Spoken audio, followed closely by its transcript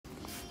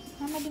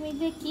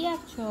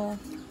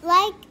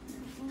Like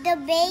the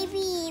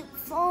baby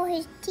for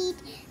his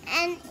teeth,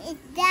 and it's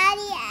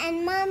daddy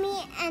and mommy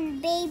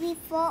and baby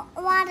for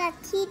water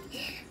teeth,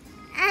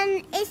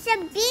 and it's a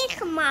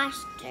big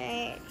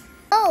monster.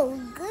 Oh,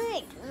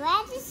 good.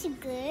 That is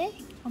good.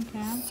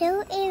 Okay.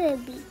 So it will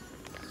be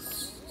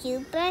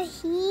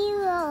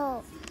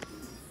superhero.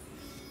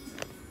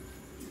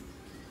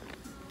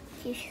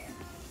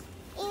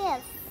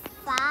 It's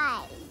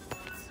 5.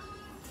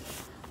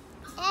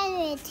 And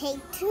we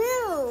take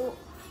 2.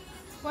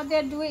 What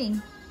they're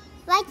doing?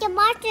 Like the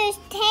monster is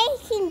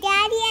taking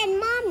daddy and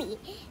mommy.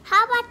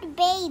 How about the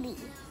baby?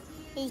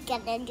 He's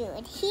gonna do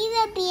it. He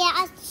will be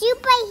a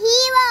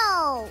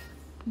superhero.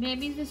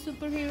 Baby's a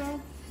superhero?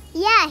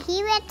 Yeah,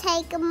 he will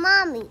take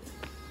mommy.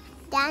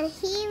 Then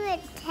he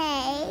will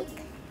take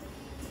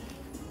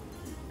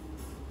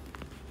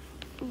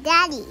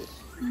daddy.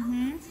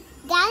 Mm-hmm.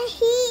 Then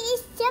he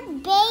is the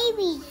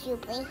baby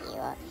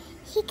superhero.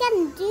 He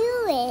can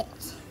do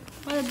it.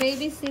 Well, the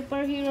baby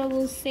superhero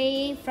will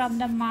save from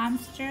the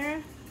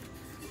monster.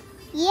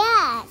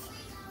 Yes.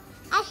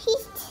 And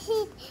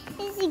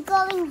he's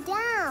going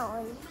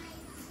down.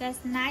 That's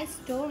a nice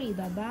story,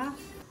 Baba.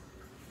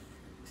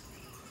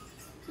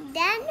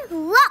 Then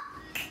look.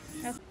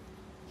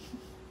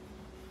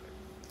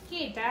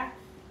 Kita.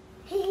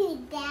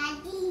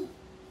 Daddy.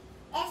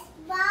 It's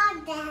small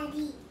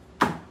daddy.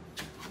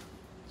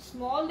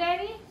 Small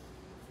daddy?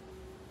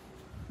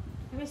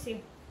 Let me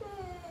see.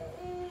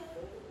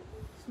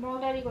 Small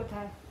daddy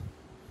kothai?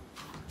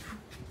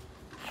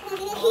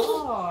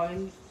 Oh,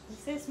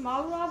 is this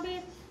small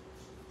Robin?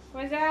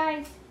 Where's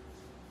eyes?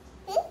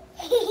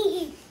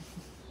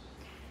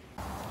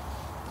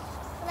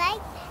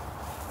 Like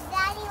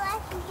daddy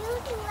was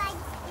using like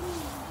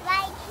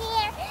right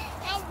here,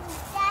 and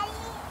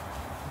daddy.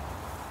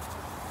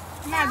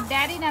 Not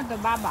daddy, not the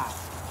Baba.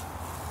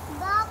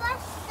 Baba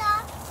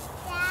stopped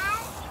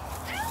dad.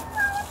 I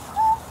want to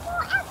go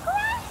for a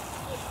grass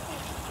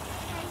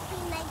and he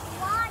makes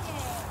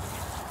water.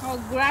 Oh,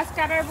 grass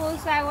cutter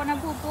bulls, I wanna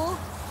poo poo?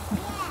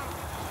 Yeah,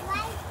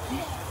 right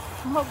here.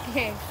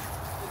 Okay.